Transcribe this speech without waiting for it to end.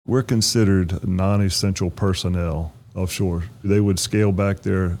We're considered non-essential personnel offshore. They would scale back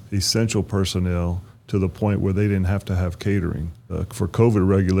their essential personnel to the point where they didn't have to have catering. For COVID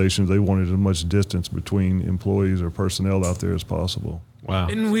regulations, they wanted as much distance between employees or personnel out there as possible. Wow.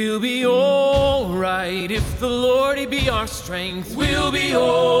 And we'll be all right if the Lord he be our strength. We'll be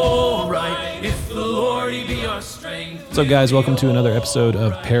all right if the Lord he be our strength. What's up, guys? Welcome to another episode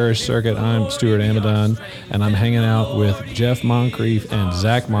of Parish Circuit. I'm Stuart Amadon, and I'm hanging out with Jeff Moncrief and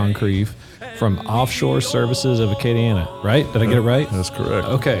Zack Moncrief from Offshore Services of Acadiana, right? Did I get it right? That's correct.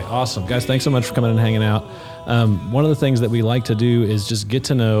 Okay, awesome. Guys, thanks so much for coming and hanging out. One of the things that we like to do is just get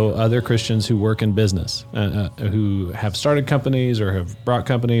to know other Christians who work in business, who have started companies or have brought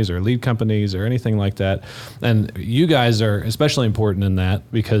companies or lead companies or anything like that. And you guys are especially important in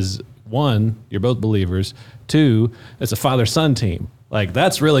that because, one, you're both believers. Two, it's a father-son team. Like,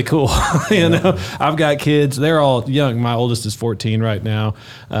 that's really cool. You know, I've got kids. They're all young. My oldest is 14 right now.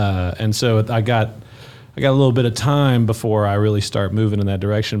 And so I got a little bit of time before I really start moving in that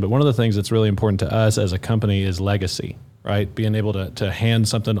direction. But one of the things that's really important to us as a company is legacy, right? Being able to hand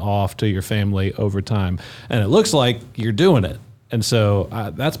something off to your family over time. And it looks like you're doing it. And so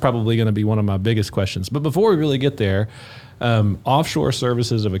that's probably going to be one of my biggest questions. But before we really get there, Offshore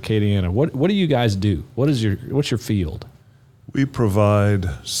Services of Acadiana, what do you guys do? What's your field? We provide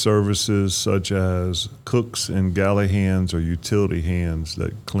services such as cooks and galley hands or utility hands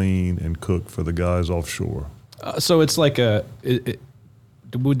that clean and cook for the guys offshore. So it's like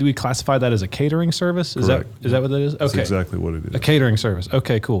would we classify that as a catering service? Correct. Is that what that is? Okay. That's exactly what it is. A catering service.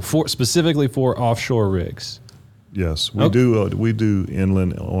 Okay, cool. Specifically for offshore rigs. Yes, we do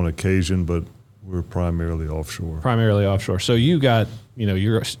inland on occasion, but we're primarily offshore. Primarily offshore. So you got,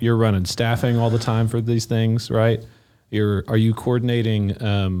 you're running staffing all the time for these things, right? Are you coordinating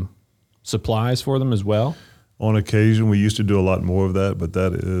supplies for them as well? On occasion, we used to do a lot more of that, but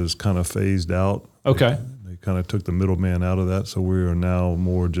that is kind of phased out. Okay. They kind of took the middleman out of that, so we are now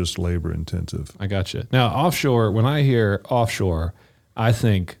more just labor intensive. I got you. Now, offshore, when I hear offshore, I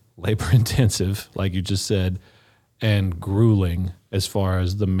think labor intensive, like you just said, and grueling as far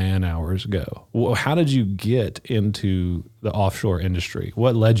as the man hours go. Well, how did you get into the offshore industry?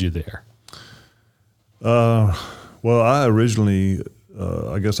 What led you there? Well, I originally,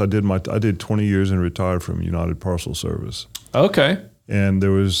 I did 20 years and retired from United Parcel Service. Okay. And there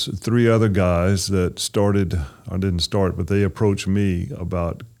was 3 other guys that but they approached me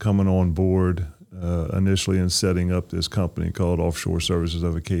about coming on board initially and setting up this company called Offshore Services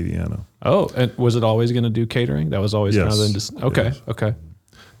of Acadiana. Oh, and was it always going to do catering? That was always yes. Okay, yes. Okay.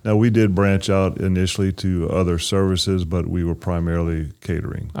 Now, we did branch out initially to other services, but we were primarily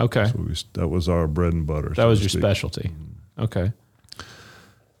catering. Okay. So that was our bread and butter. That was your specialty. Okay.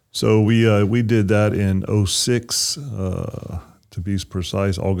 So we did that in 2006, to be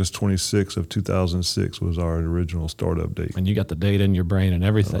precise. August 26th of 2006 was our original startup date. And you got the date in your brain and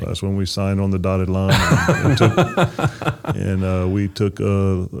everything. That's when we signed on the dotted line. And we took,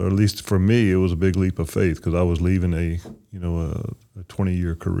 or at least for me, it was a big leap of faith because I was leaving a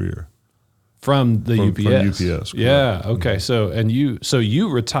 20-year career. From UPS. From UPS. Yeah. Okay. So you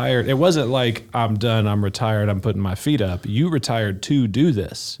retired. It wasn't like I'm done. I'm retired. I'm putting my feet up. You retired to do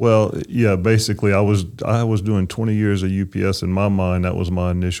this. Well, yeah. Basically, I was doing 20 years at UPS. In my mind, that was my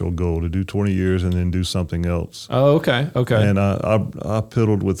initial goal, to do 20 years and then do something else. Oh, okay. Okay. And I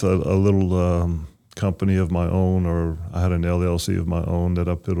piddled with a little company of my own, or I had an LLC of my own that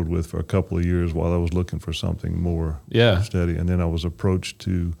I piddled with for a couple of years while I was looking for something more steady. And then I was approached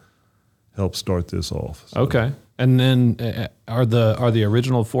to help start this off. So. Okay. And then are the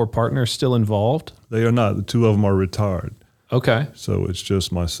original 4 partners still involved? They are not. The 2 of them are retired. Okay. So it's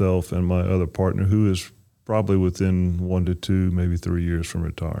just myself and my other partner, who is probably within 1 to 2, maybe 3 years from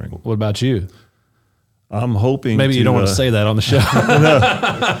retiring. What about you? I'm hoping maybe you don't want to say that on the show.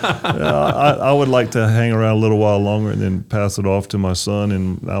 I would like to hang around a little while longer and then pass it off to my son.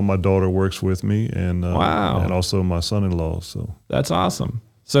 And now my daughter works with me, and and also my son-in-law. So that's awesome.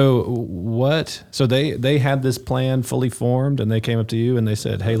 So So they had this plan fully formed, and they came up to you and they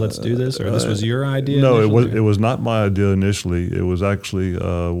said, "Hey, let's do this," or this was your idea? No, initially? it was not my idea initially. It was actually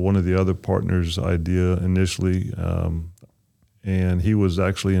one of the other partners' idea initially, and he was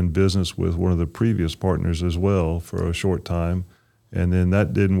actually in business with one of the previous partners as well for a short time, and then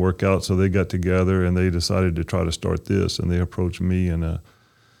that didn't work out. So they got together and they decided to try to start this, and they approached me and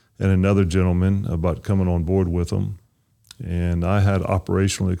another gentleman about coming on board with them. And I had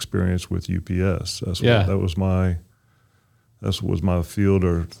operational experience with UPS. That was my field,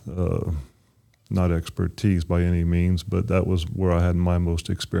 or not expertise by any means, but that was where I had my most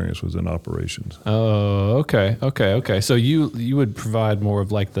experience was in operations. Oh, okay. So you would provide more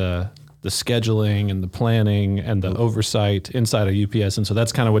of like the scheduling and the planning and the oversight inside of UPS, and so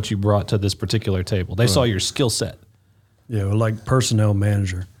that's kind of what you brought to this particular table. They saw your skill set. Yeah, we're like personnel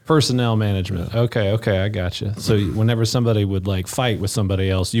manager. Personnel management. Yeah. Okay, I gotcha. So whenever somebody would like fight with somebody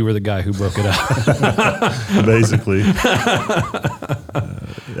else, you were the guy who broke it up. Basically.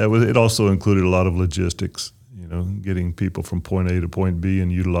 It also included a lot of logistics, getting people from point A to point B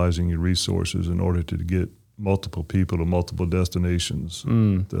and utilizing your resources in order to get multiple people to multiple destinations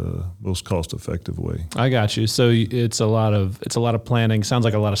the most cost-effective way. I got you. So it's a lot of planning. Sounds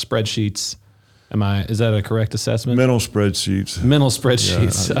like a lot of spreadsheets. Is that a correct assessment? Mental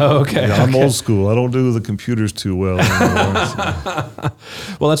spreadsheets. Yeah. Oh, okay. Yeah, I'm old school. I don't do the computers too well anymore. So.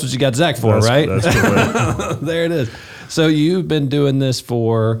 Well, that's what you got Zack for, right? That's correct. There it is. So you've been doing this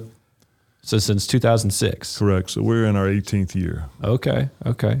since 2006. Correct. So we're in our 18th year. Okay.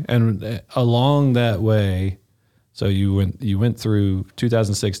 And along that way, so you went through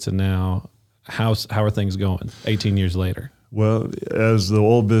 2006 to now. How are things going 18 years later? Well, as the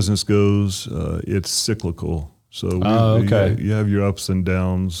oil business goes, it's cyclical. So you have your ups and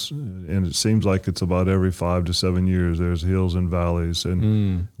downs, and it seems like it's about every 5 to 7 years. There's hills and valleys,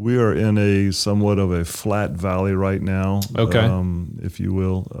 and we are in a somewhat of a flat valley right now, if you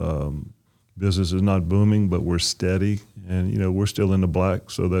will. Business is not booming, but we're steady, and we're still in the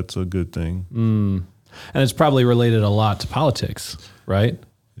black, so that's a good thing. And it's probably related a lot to politics, right?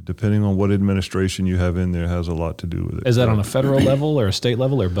 Depending on what administration you have in there has a lot to do with it. Is that on a federal level or a state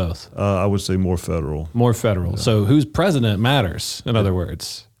level or both? I would say more federal. More federal. Yeah. So who's president matters, in other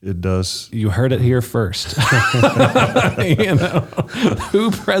words. It does. You heard it here first. Who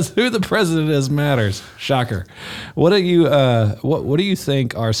the president is matters. Shocker. What do you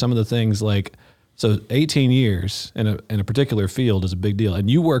think are some of the things like? So 18 years in a particular field is a big deal, and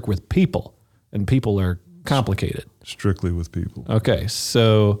you work with people, and people are complicated. Strictly with people. Okay,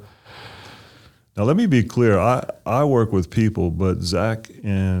 so now let me be clear. I work with people, but Zack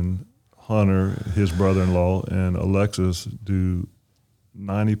and Hunter, his brother-in-law, and Alexis do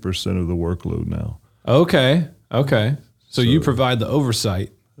 90% of the workload now. Okay. So you provide the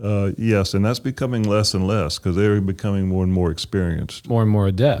oversight. Yes, and that's becoming less and less because they're becoming more and more experienced. More and more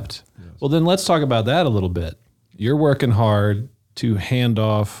adept. Yes. Well, then let's talk about that a little bit. You're working hard to hand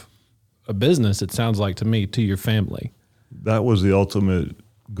off a business, it sounds like to me, to your family. That was the ultimate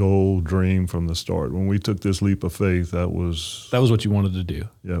goal, dream from the start. When we took this leap of faith, that was what you wanted to do.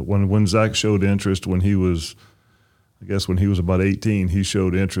 Yeah. When Zack showed interest when he was about 18, he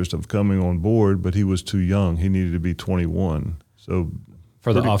showed interest of coming on board, but he was too young. He needed to be 21. So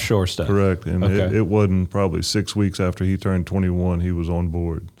for the offshore stuff. Correct. And it wasn't probably 6 weeks after he turned 21, he was on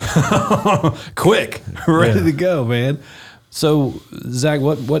board. Quick, ready to go, man. So, Zack,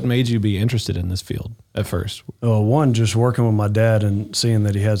 what made you be interested in this field at first? One, just working with my dad and seeing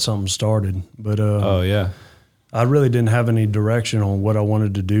that he had something started. But I really didn't have any direction on what I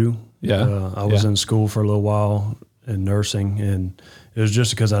wanted to do. Yeah, I was in school for a little while in nursing, and it was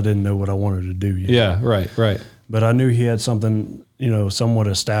just because I didn't know what I wanted to do yet. Yeah, right. But I knew he had something, somewhat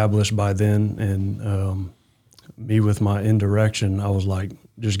established by then, and me with my indirection, I was like,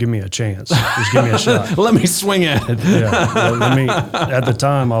 just give me a chance. Just give me a shot. Let me swing at it. At the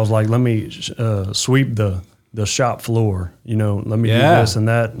time, I was like, let me sweep the shop floor. Let me do this and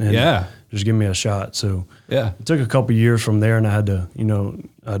that, and just give me a shot. So it took a couple years from there, and I had to,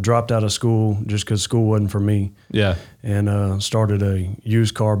 I dropped out of school just because school wasn't for me. Yeah. And started a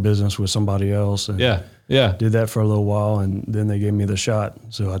used car business with somebody else. And did that for a little while, and then they gave me the shot,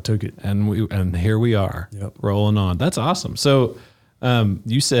 so I took it. And here we are, rolling on. That's awesome. So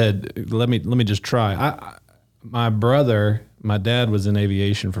you said, let me just try. My dad was in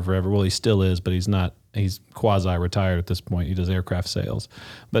aviation for forever. Well, he still is, but he's quasi-retired at this point. He does aircraft sales.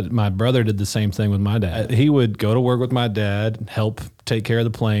 But my brother did the same thing with my dad. He would go to work with my dad, help take care of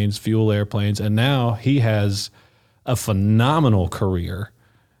the planes, fuel airplanes, and now he has a phenomenal career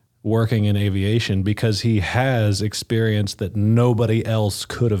working in aviation because he has experience that nobody else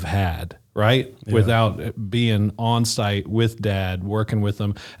could have had. Right? Yeah. Without being on site with dad, working with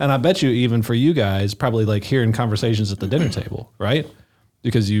them. And I bet you even for you guys, probably like hearing conversations at the dinner table, right?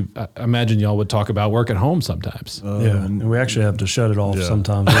 Because I imagine y'all would talk about work at home sometimes. And we actually have to shut it off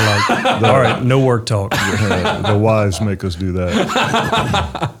sometimes. We're like, all right, no work talk. The wives make us do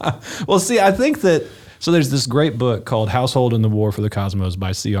that. Well, see, I think that, so there's this great book called Household in the War for the Cosmos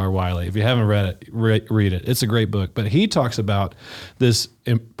by C.R. Wiley. If you haven't read it, read it. It's a great book. But he talks about this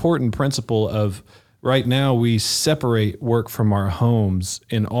important principle of right now we separate work from our homes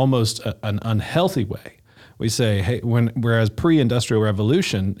in almost an unhealthy way. We say, hey, whereas pre-industrial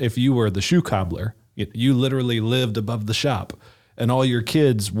revolution, if you were the shoe cobbler, you literally lived above the shop and all your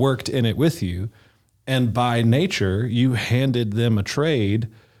kids worked in it with you. And by nature, you handed them a trade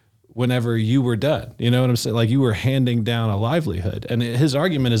whenever you were done. You know what I'm saying? Like you were handing down a livelihood. And his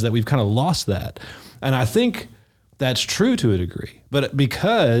argument is that we've kind of lost that. And I think that's true to a degree. But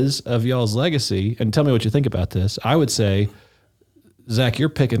because of y'all's legacy, and tell me what you think about this, I would say, Zach, you're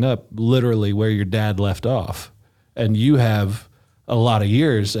picking up literally where your dad left off. And you have a lot of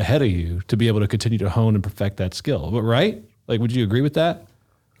years ahead of you to be able to continue to hone and perfect that skill. But right? Like, would you agree with that?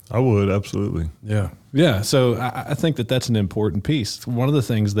 I would, absolutely. Yeah. Yeah. So I think that that's an important piece. One of the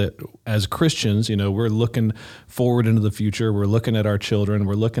things that as Christians, you know, we're looking forward into the future. We're looking at our children.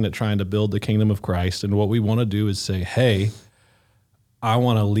 We're looking at trying to build the kingdom of Christ. And what we want to do is say, hey, I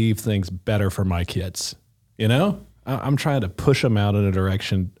want to leave things better for my kids. You know, I'm trying to push them out in a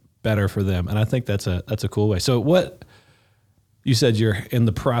direction better for them. And I think that's a cool way. So what you said, you're in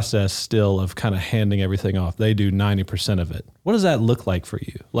the process still of kind of handing everything off. They do 90% of it. What does that look like for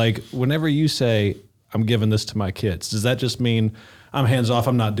you? Like whenever you say, I'm giving this to my kids, does that just mean I'm hands off,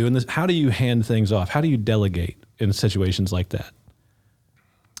 I'm not doing this? How do you hand things off? How do you delegate in situations like that?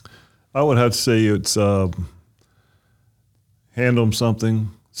 I would have to say it's hand them something,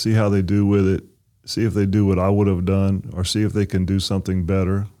 see how they do with it, see if they do what I would have done, or see if they can do something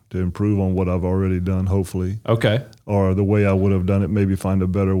better to improve on what I've already done, hopefully. Okay. Or the way I would have done it, maybe find a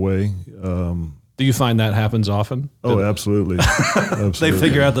better way. Do you find that happens often? Oh, absolutely. Absolutely. They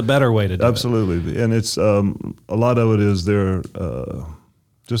figure out the better way to do absolutely. And it's a lot of it is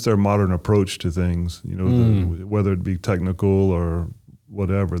just their modern approach to things, you know, whether it be technical or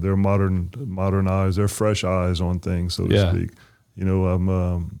whatever. They're modern eyes, they're fresh eyes on things, so to speak. You know,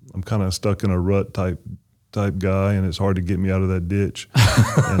 I'm kind of stuck in a rut type guy, and it's hard to get me out of that ditch.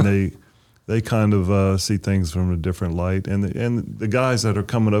 And they kind of see things from a different light. And the guys that are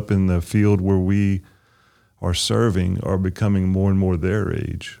coming up in the field where we are serving are becoming more and more their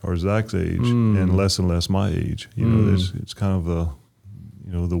age, or Zach's age, and less my age. You know, it's kind of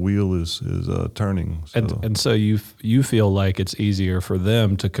the wheel is turning. So. And so you feel like it's easier for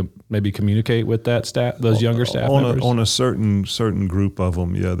them to maybe communicate with that staff, those younger staff members? On a certain group of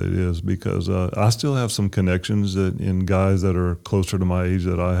them, yeah, that is, because I still have some connections in guys that are closer to my age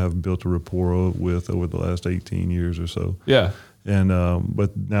that I have built a rapport with over the last 18 years or so. Yeah. And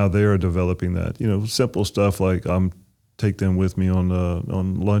but now they are developing that. You know, simple stuff like take them with me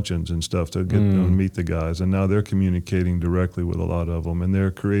on luncheons and stuff to get them meet the guys, and now they're communicating directly with a lot of them, and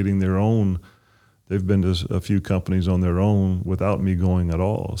they're creating their own. They've been to a few companies on their own without me going at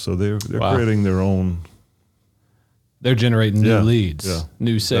all, so they're creating their own. They're generating new leads,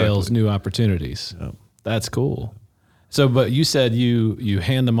 new sales, exactly. new opportunities. Yeah. That's cool. So, but you said you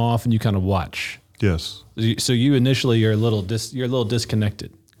hand them off and you kind of watch. Yes. So you initially you're a little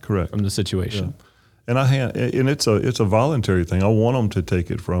disconnected. Correct. From the situation. Yeah. And it's a voluntary thing. I want them to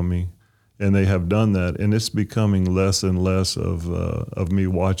take it from me, and they have done that. And it's becoming less and less of me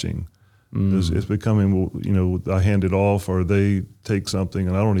watching. It's becoming, you know, I hand it off, or they take something,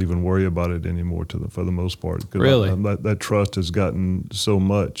 and I don't even worry about it anymore for the most part. Really, that trust has gotten so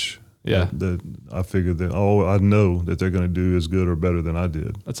much. Yeah. That I figured that I know that they're going to do as good or better than I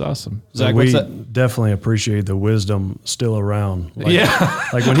did. That's awesome. Zach, we definitely appreciate the wisdom still around. Like, yeah.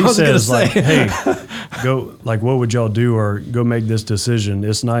 Like when he says like, hey, go, like, what would y'all do, or go make this decision?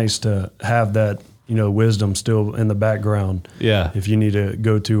 It's nice to have that, you know, wisdom still in the background. Yeah. If you need to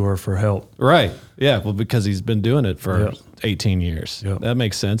go to her for help. Right. Yeah. Well, because he's been doing it for 18 years. Yep. That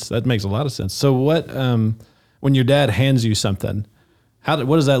makes sense. That makes a lot of sense. So what, when your dad hands you something, what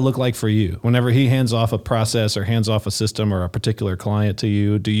does that look like for you? Whenever he hands off a process or hands off a system or a particular client to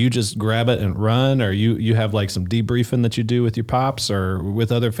you, do you just grab it and run, or you have like some debriefing that you do with your pops or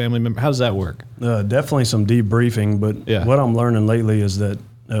with other family members? How does that work? Definitely some debriefing, but what I'm learning lately is that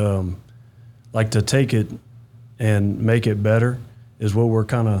like to take it and make it better is what we're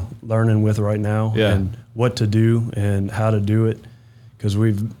kind of learning with right now, and what to do and how to do it. Because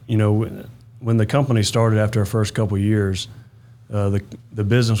we've, you know, when the company started after our first couple of years, the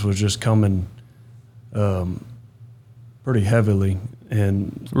business was just coming pretty heavily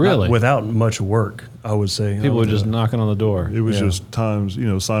and really without much work, I would say. People were just knocking on the door. It was just times, you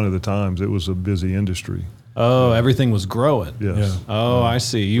know, sign of the times. It was a busy industry. Oh, everything was growing. Yes. Yeah. Oh, I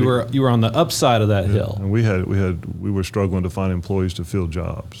see. You were on the upside of that hill. And we were struggling to find employees to fill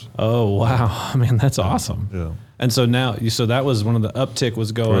jobs. Oh, wow. I mean, that's awesome. Yeah. And so now, so that was one of the uptick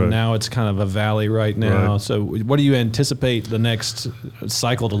was going. Correct. Now it's kind of a valley right now. Right. So what do you anticipate the next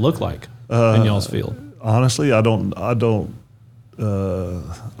cycle to look like? in y'all's field? Honestly, I wouldn't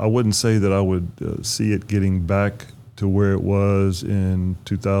say that I would see it getting back to where it was in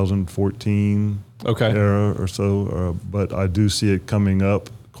 2014 era or so, but I do see it coming up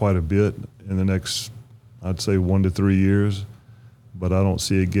quite a bit in the next, I'd say, 1 to 3 years. But I don't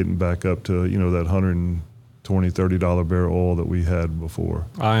see it getting back up to, that $120, $30 barrel oil that we had before.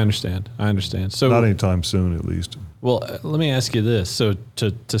 I understand. So not anytime soon, at least. Well, let me ask you this. So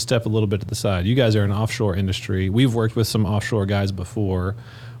to step a little bit to the side, you guys are an offshore industry. We've worked with some offshore guys before.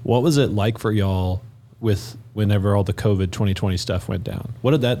 What was it like for y'all whenever all the COVID 2020 stuff went down? What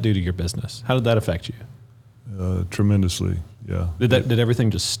did that do to your business? How did that affect you? Tremendously. Yeah. Did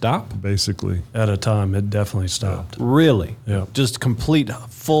everything just stop? Basically. At a time, it definitely stopped. Really? Yeah. Just complete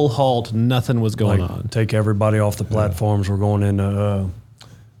full halt. Nothing was going on. Take everybody off the platforms. We're going into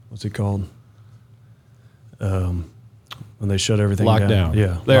what's it called? When they shut everything down. Lockdown.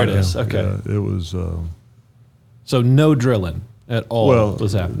 Yeah. There it is. Okay. Yeah, it was. So no drilling at all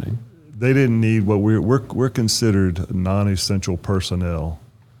was happening. They didn't need what we're considered non-essential personnel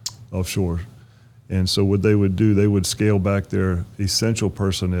offshore. And so what they would do, they would scale back their essential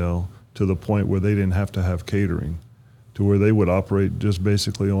personnel to the point where they didn't have to have catering, to where they would operate just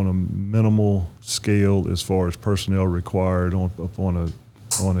basically on a minimal scale as far as personnel required on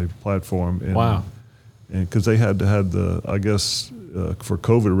a platform. And, wow. And because they had to have for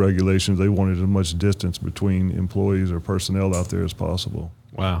COVID regulations, they wanted as much distance between employees or personnel out there as possible.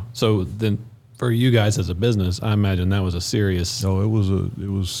 Wow. So then, for you guys as a business, I imagine that was a serious. No, it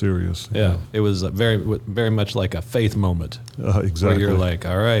was serious. Yeah, it was very much like a faith moment. Exactly. Where you're like,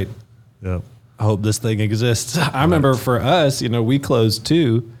 all right, yeah, I hope this thing exists. I remember for us, we closed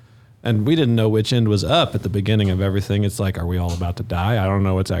too, and we didn't know which end was up at the beginning of everything. It's like, are we all about to die? I don't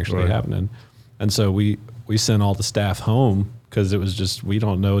know what's actually happening, and so we sent all the staff home because it was just, we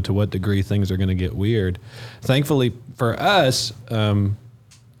don't know to what degree things are going to get weird. Thankfully for us.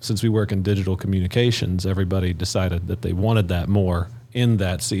 Since we work in digital communications, everybody decided that they wanted that more in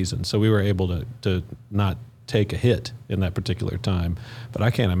that season. So we were able to not take a hit in that particular time. But I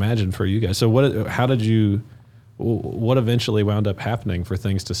can't imagine for you guys. So what eventually wound up happening for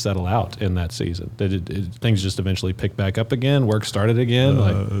things to settle out in that season? Did things just eventually pick back up again? Work started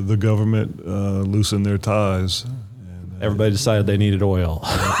again? The government loosened their ties. Everybody decided they needed oil.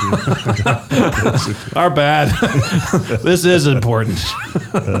 Our bad. This is important.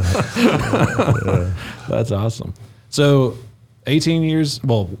 That's awesome. So 18 years,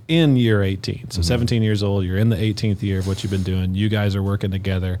 in year 18. So 17 years old, you're in the 18th year of what you've been doing. You guys are working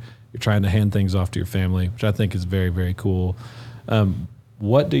together. You're trying to hand things off to your family, which I think is very, very cool.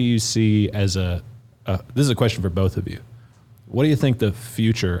 What do you see as this is a question for both of you. What do you think the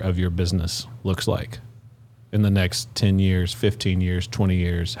future of your business looks like in the next 10 years, 15 years, 20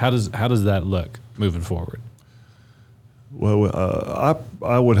 years? How does that look moving forward? Well,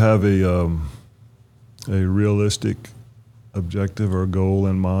 I would have a realistic objective or goal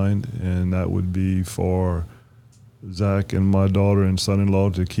in mind, and that would be for Zach and my daughter and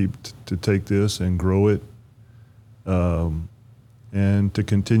son-in-law to take this and grow it, and to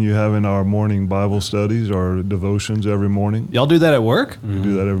continue having our morning Bible studies, our devotions every morning. Y'all do that at work? We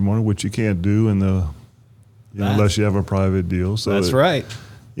do that every morning, which you can't do unless you have a private deal. So that's right.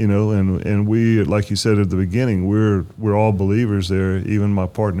 And we, like you said at the beginning, we're all believers there. Even my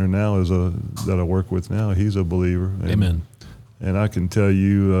partner now that I work with now, he's a believer. Amen. And I can tell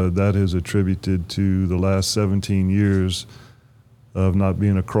you that is attributed to the last 17 years of not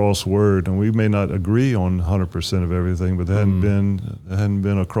being a cross word. And we may not agree on 100% of everything, but there hadn't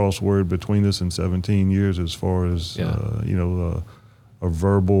been a cross word between us in 17 years as far as a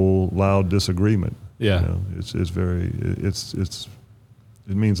verbal loud disagreement. Yeah, it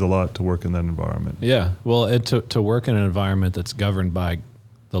means a lot to work in that environment. Yeah, well, to work in an environment that's governed by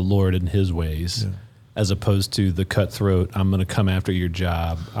the Lord and His ways, as opposed to the cutthroat, I'm going to come after your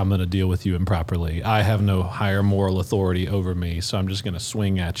job, I'm going to deal with you improperly, I have no higher moral authority over me, so I'm just going to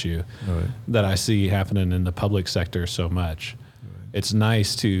swing at you, that I see happening in the public sector so much. Right. It's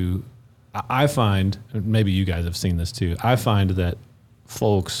nice I find, maybe you guys have seen this too, I find that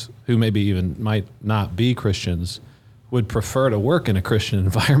folks who maybe even might not be Christians would prefer to work in a Christian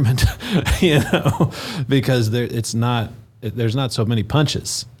environment, because there's not so many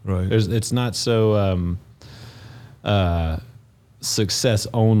punches. Right. It's not so success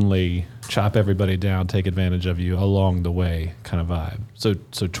only, chop everybody down, take advantage of you along the way kind of vibe. So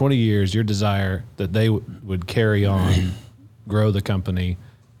 20 years, your desire that they would carry on, grow the company,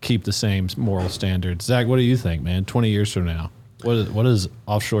 keep the same moral standards. Zach, what do you think, man? 20 years from now, what does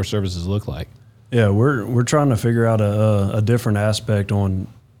offshore services look like? Yeah, we're trying to figure out a different aspect on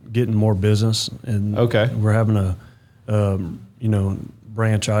getting more business, and we're having to,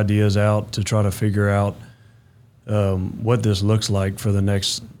 branch ideas out to try to figure out what this looks like for the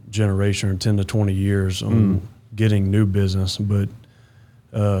next generation or 10 to 20 years on getting new business. But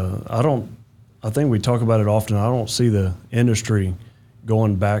I think we talk about it often. I don't see the industry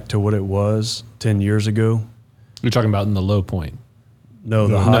going back to what it was 10 years ago. You're talking about in the low point. No,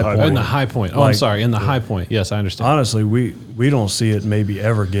 the high point. In the high point. Oh, I'm sorry. In the high point. Yes, I understand. Honestly, we don't see it maybe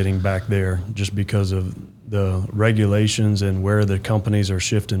ever getting back there just because of the regulations and where the companies are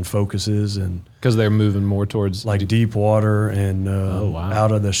shifting focuses, and because they're moving more towards like deep water and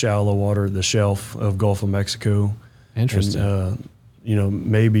out of the shallow water, the shelf of Gulf of Mexico. Interesting. And,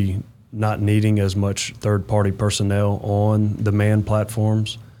 maybe not needing as much third-party personnel on the manned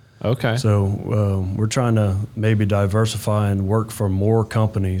platforms. Okay. So we're trying to maybe diversify and work for more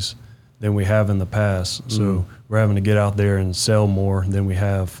companies than we have in the past. So we're having to get out there and sell more than we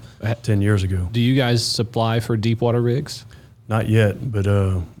have 10 years ago. Do you guys supply for deep water rigs? Not yet, but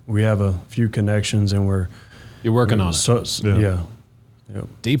we have a few connections, and you're working on it. Yeah. Yep.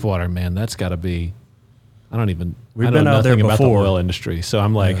 Deep water, man, that's got to be. We've been out there about the before. Oil industry, so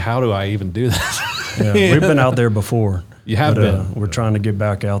I'm like, how do I even do this? We've been out there before. You have been. We're trying to get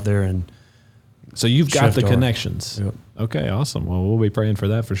back out there, and so you've got the connections. Yep. Okay, awesome. Well, we'll be praying for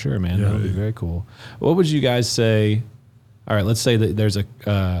that for sure, man. Yeah. That would be very cool. What would you guys say? All right, let's say that there's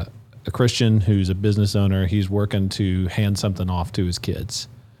a Christian who's a business owner. He's working to hand something off to his kids.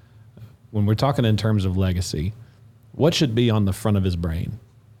 When we're talking in terms of legacy, what should be on the front of his brain?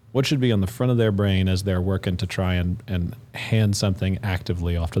 What should be on the front of their brain as they're working to try and hand something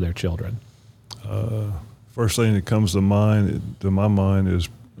actively off to their children? First thing that comes to my mind is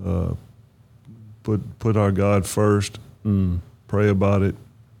put our God first, pray about it,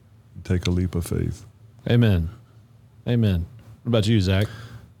 and take a leap of faith. Amen. Amen. What about you, Zach?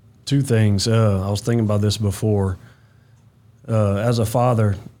 Two things. I was thinking about this before. As a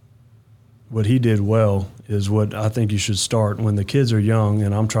father, what he did well is what I think you should start when the kids are young,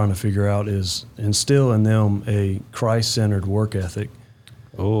 and I'm trying to figure out, is instill in them a Christ-centered work ethic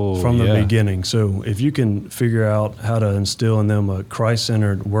from the beginning. So if you can figure out how to instill in them a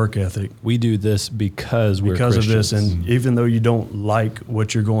Christ-centered work ethic. We do this because we're Christians. Of this, and even though you don't like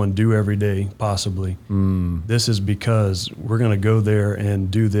what you're going to do every day, possibly, this is because we're going to go there and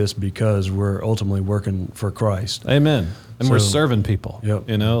do this because we're ultimately working for Christ. Amen. And we're serving people. Yep.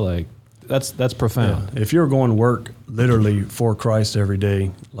 That's profound. Yeah. If you're going to work literally for Christ every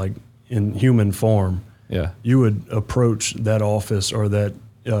day, like in human form, you would approach that office or that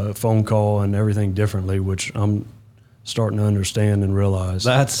phone call and everything differently, which I'm starting to understand and realize.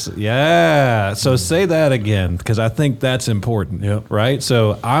 So say that again, because I think that's important. Yep. Right.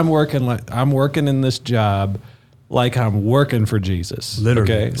 So I'm working in this job like I'm working for Jesus.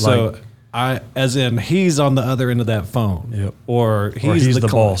 Literally. Okay. So as in he's on the other end of that phone, or he's the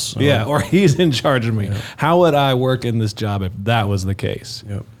boss. Or he's in charge of me. Yep. How would I work in this job if that was the case?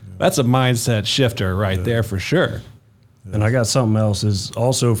 Yep. That's a mindset shifter right there for sure. And I got something else is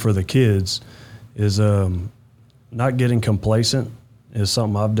also for the kids is not getting complacent is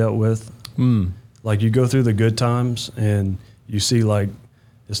something I've dealt with. Like you go through the good times and you see like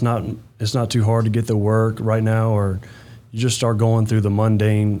it's not too hard to get the work right now, or you just start going through the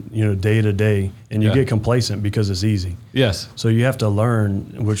mundane, day to day, and you get complacent because it's easy. Yes. So you have to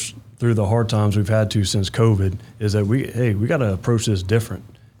learn, which through the hard times we've had to since COVID, is that we got to approach this different.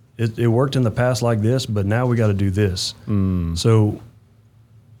 It worked in the past like this, but now we got to do this. So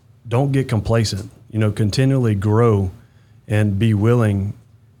don't get complacent. Continually grow and be willing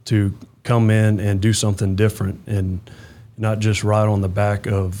to come in and do something different and not just ride on the back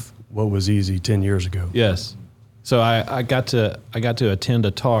of what was easy 10 years ago. Yes. So I got to attend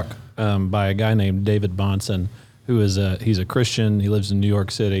a talk by a guy named David Bonson, who is he's a Christian. He lives in New York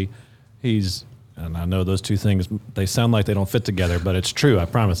City. And I know those two things, they sound like they don't fit together, but it's true, I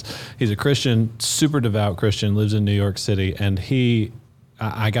promise. He's a Christian, super devout Christian, lives in New York City, and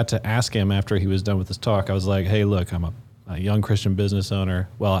I got to ask him after he was done with his talk. I was like, hey, look, I'm a young Christian business owner.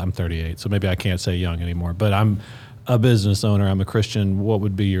 Well, I'm 38, so maybe I can't say young anymore, but I'm a business owner, I'm a Christian. What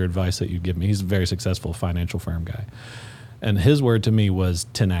would be your advice that you'd give me? He's a very successful financial firm guy. And his word to me was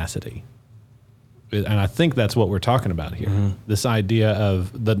tenacity. And I think that's what we're talking about here. Mm-hmm. This idea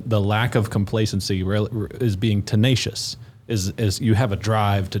of the lack of complacency is being tenacious, is you have a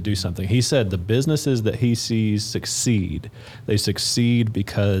drive to do something. He said the businesses that he sees succeed, they succeed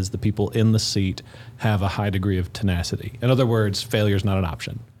because the people in the seat have a high degree of tenacity. In other words, failure is not an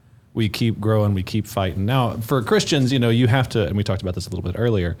option. We keep growing, we keep fighting. Now, for Christians, you have to, and we talked about this a little bit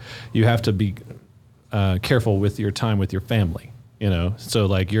earlier, you have to be careful with your time with your family. So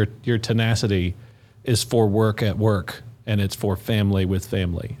like your tenacity is for work at work, and it's for family with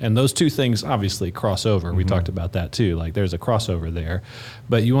family. And those two things obviously cross over. Mm-hmm. We talked about that too. Like there's a crossover there,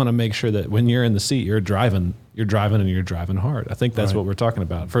 but you want to make sure that when you're in the seat, you're driving and you're driving hard. I think that's what we're talking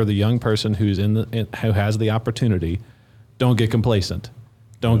about. For the young person who has the opportunity, don't get complacent.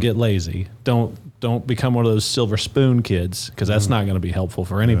 Don't get lazy. Don't become one of those silver spoon kids, because that's not going to be helpful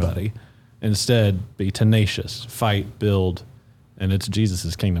for anybody. Yeah. Instead, be tenacious, fight, build. And it's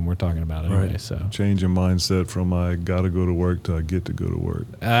Jesus' kingdom we're talking about anyway. Right. So change your mindset from I got to go to work to I get to go to work.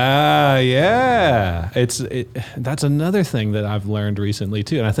 Yeah. That's another thing that I've learned recently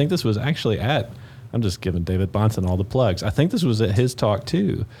too. And I think this was actually I'm just giving David Bonson all the plugs. I think this was at his talk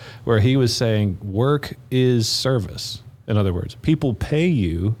too, where he was saying work is service. In other words, people pay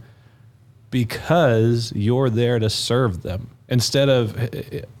you because you're there to serve them. Instead of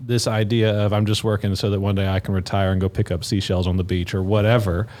this idea of I'm just working so that one day I can retire and go pick up seashells on the beach or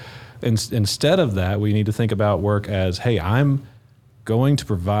whatever. Instead of that, we need to think about work as, hey, I'm going to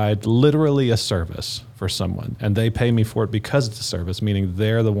provide literally a service for someone, and they pay me for it because it's a service, meaning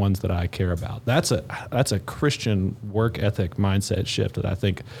they're the ones that I care about. That's a Christian work ethic mindset shift that I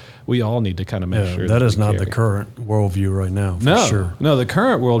think we all need to kind of make sure that is not the current worldview right now. For sure. No, the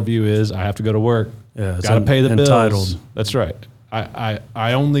current worldview is I have to go to work. Yeah, got to pay the bills. That's right. I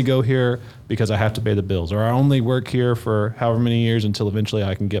only go here because I have to pay the bills, or I only work here for however many years until eventually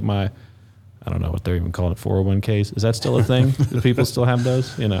I can get my, I don't know what they're even calling it, 401ks. Is that still a thing? Do people still have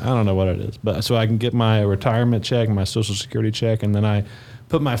those? I don't know what it is. But so I can get my retirement check, my Social Security check, and then I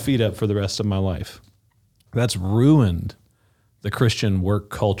put my feet up for the rest of my life. That's ruined the Christian work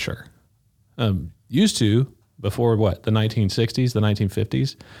culture. Used to, before the 1960s, the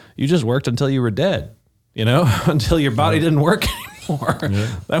 1950s, you just worked until you were dead, until your body didn't work anymore.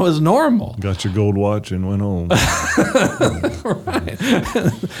 Yeah. That was normal. Got your gold watch and went home. Right.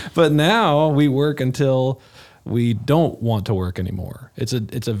 But now we work until we don't want to work anymore. It's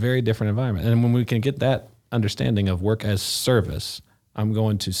a very different environment. And when we can get that understanding of work as service, I'm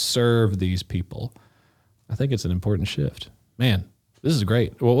going to serve these people, I think it's an important shift. Man, this is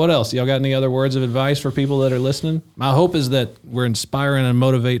great. Well, what else? Y'all got any other words of advice for people that are listening? My hope is that we're inspiring and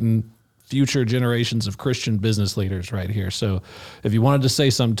motivating future generations of Christian business leaders right here. So if you wanted to say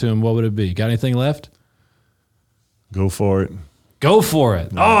something to them, what would it be? Got anything left? Go for it. Go for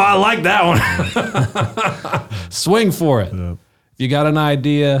it. No. Oh, I like that one. Swing for it. Yep. If you got an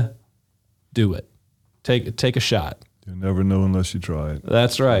idea, do it. Take a shot. You never know unless you try it.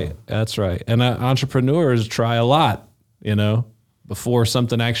 That's right. That's right. And entrepreneurs try a lot, before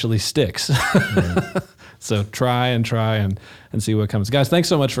something actually sticks. Right. So try and see what comes. Guys, thanks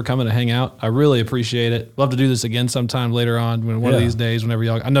so much for coming to hang out. I really appreciate it. Love to do this again sometime later on, one of these days, whenever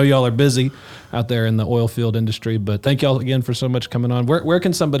I know y'all are busy out there in the oil field industry, but thank y'all again for so much coming on. Where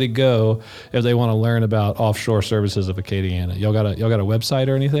can somebody go if they want to learn about offshore services of Acadiana? Y'all got a website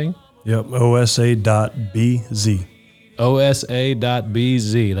or anything? Yep, osa.bz.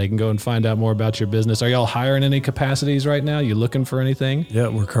 osa.bz. They can go and find out more about your business. Are y'all hiring any capacities right now? You looking for anything? Yeah,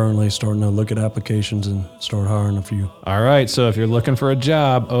 we're currently starting to look at applications and start hiring a few. All right, so if you're looking for a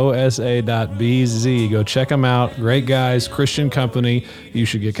job, osa.bz. Go check them out. Great guys, Christian company. You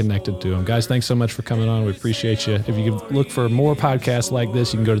should get connected to them. Guys, thanks so much for coming on. We appreciate you. If you could look for more podcasts like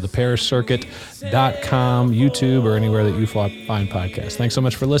this, you can go to theparishcircuit.com, YouTube, or anywhere that you find podcasts. Thanks so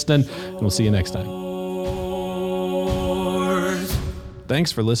much for listening, and we'll see you next time.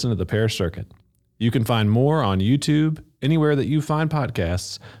 Thanks for listening to the Parish Circuit. You can find more on YouTube, anywhere that you find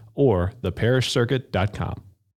podcasts, or theparishcircuit.com.